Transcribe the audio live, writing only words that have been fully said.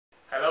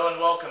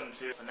welcome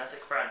to Phonetic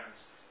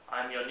Friends.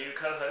 I'm your new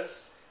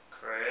co-host,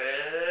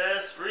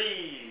 Chris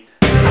Reed.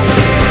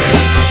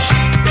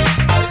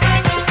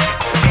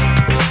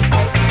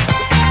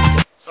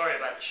 Sorry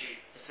about the sheep,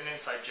 it's an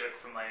inside joke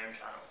from my own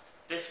channel.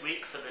 This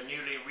week, for the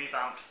newly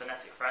revamped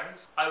Phonetic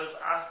Friends, I was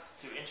asked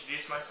to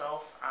introduce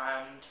myself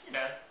and,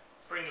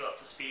 bring you up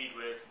to speed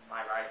with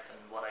my life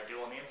and what I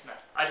do on the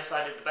internet. I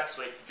decided the best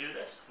way to do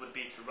this would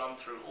be to run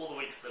through all the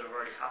weeks that have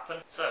already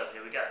happened, so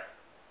here we go.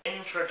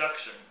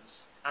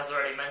 Introductions. As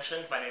already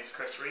mentioned, my name's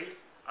Chris Reed.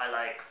 I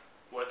like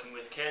working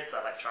with kids,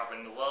 I like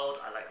travelling the world,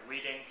 I like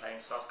reading, playing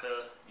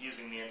soccer,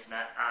 using the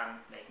internet, and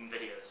making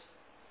videos.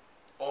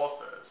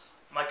 Authors.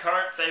 My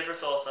current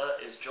favourite author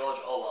is George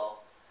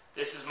Orwell.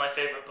 This is my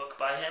favourite book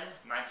by him,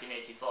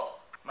 1984.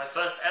 My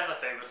first ever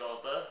favourite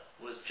author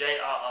was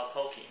J.R.R.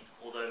 Tolkien,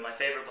 although my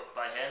favourite book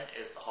by him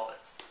is The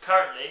Hobbit.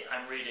 Currently,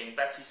 I'm reading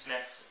Betty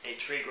Smith's A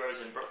Tree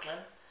Grows in Brooklyn.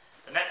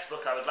 The next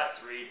book I would like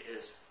to read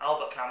is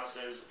Albert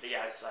Camus's The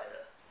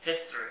Outsider.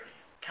 History.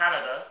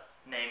 Canada,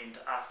 named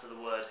after the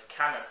word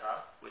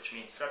Canada, which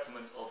means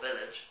settlement or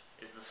village,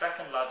 is the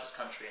second largest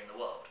country in the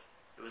world.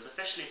 It was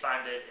officially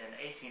founded in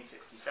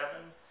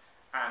 1867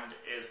 and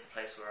is the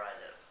place where I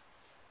live.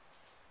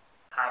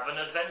 Have an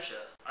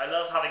adventure. I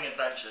love having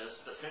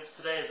adventures, but since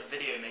today is a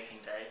video making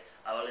day,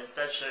 I will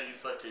instead show you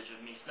footage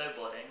of me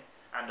snowboarding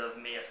and of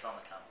me at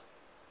summer camp.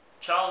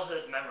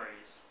 Childhood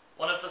memories.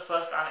 One of the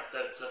first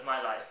anecdotes of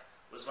my life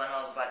was when I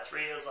was about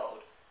 3 years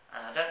old,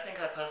 and I don't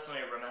think I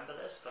personally remember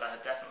this, but I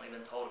have definitely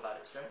been told about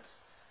it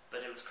since.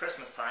 But it was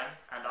Christmas time,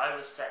 and I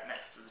was set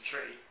next to the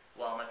tree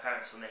while my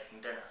parents were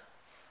making dinner.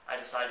 I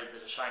decided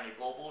that a shiny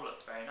bauble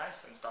looked very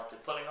nice and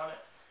started pulling on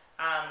it,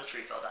 and the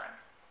tree fell down.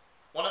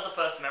 One of the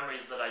first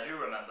memories that I do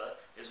remember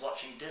is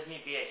watching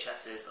Disney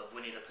VHSs of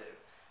Winnie the Pooh.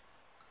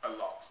 A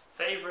lot.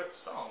 Favourite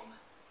song?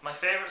 My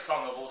favourite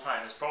song of all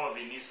time is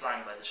probably New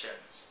Slang by the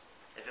Shins.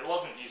 If it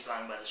wasn't New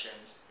Slang by the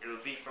Shins, it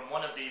would be from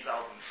one of these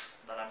albums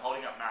that I'm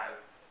holding up now,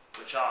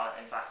 which are,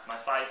 in fact, my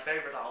 5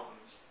 favourite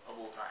albums of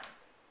all time.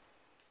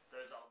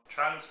 Those are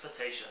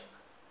Transportation.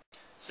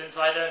 Since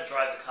I don't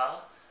drive a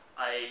car,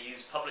 I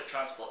use public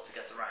transport to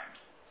get around.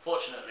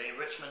 Fortunately,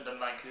 Richmond and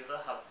Vancouver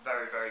have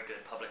very, very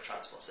good public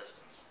transport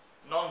systems.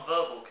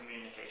 Non-verbal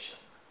communication.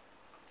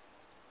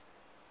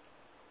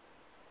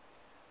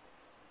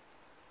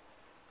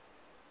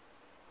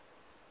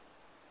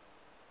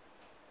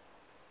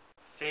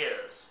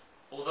 Fears.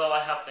 Although I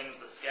have things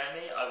that scare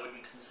me, I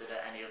wouldn't consider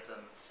any of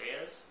them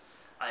fears.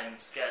 I'm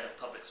scared of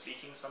public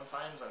speaking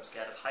sometimes, I'm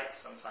scared of heights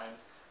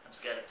sometimes, I'm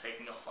scared of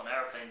taking off on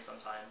aeroplanes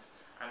sometimes,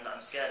 and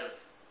I'm scared of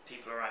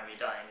people around me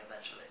dying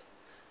eventually.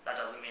 That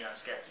doesn't mean I'm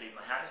scared to leave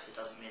my house, it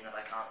doesn't mean that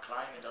I can't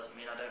climb, it doesn't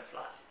mean I don't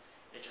fly.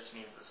 It just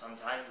means that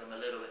sometimes I'm a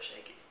little bit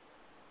shaky.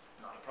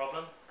 Not a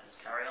problem, I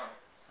just carry on.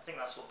 I think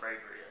that's what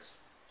bravery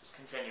is.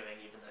 Just continuing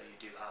even though you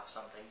do have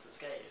some things that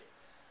scare you.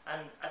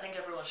 And I think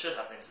everyone should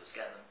have things that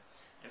scare them.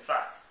 In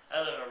fact,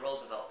 Eleanor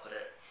Roosevelt put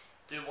it,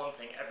 do one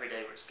thing every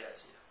day which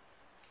scares you.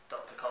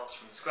 Dr. Cox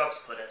from Scrubs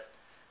put it,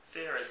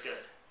 fear is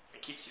good.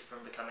 It keeps you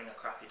from becoming a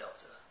crappy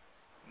doctor.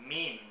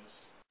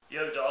 Memes.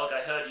 Yo dog,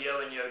 I heard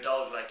yo and yo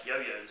dog like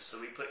yo-yos, so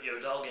we put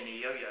yo dog in a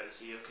yo-yo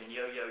so you can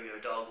yo-yo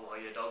your dog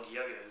while your dog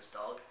yo-yos,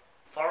 dog.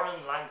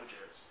 Foreign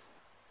languages.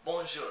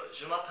 Bonjour,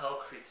 je m'appelle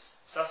Chris.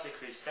 Ça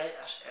s'écrit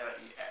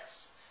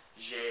C-H-R-I-S.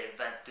 J'ai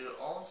 22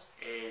 ans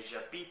et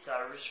j'habite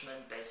à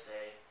Richmond, BC,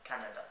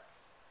 Canada.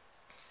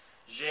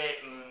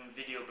 J'ai un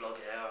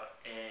videoblogueur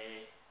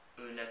et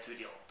une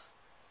étudiante.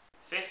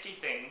 50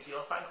 things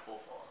you're thankful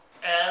for.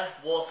 Air,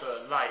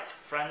 water, light,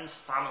 friends,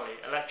 family,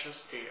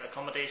 electricity,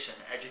 accommodation,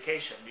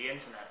 education, the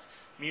internet,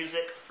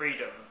 music,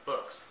 freedom,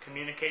 books,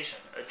 communication,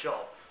 a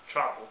job,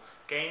 travel,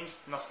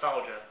 games,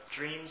 nostalgia,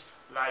 dreams,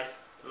 life,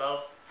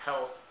 love,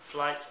 health,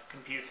 flight,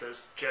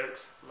 computers,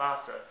 jokes,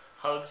 laughter,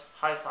 hugs,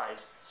 high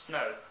fives,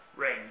 snow,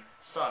 rain,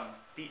 sun,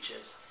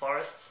 beaches,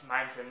 forests,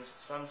 mountains,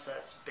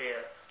 sunsets,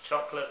 beer,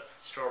 chocolate,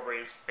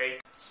 strawberries,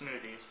 bake,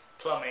 smoothies,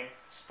 plumbing,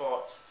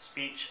 sports,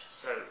 speech,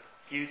 soap,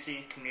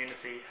 beauty,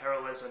 community,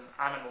 heroism,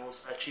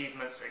 animals,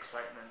 achievements,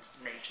 excitement,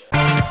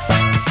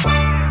 nature.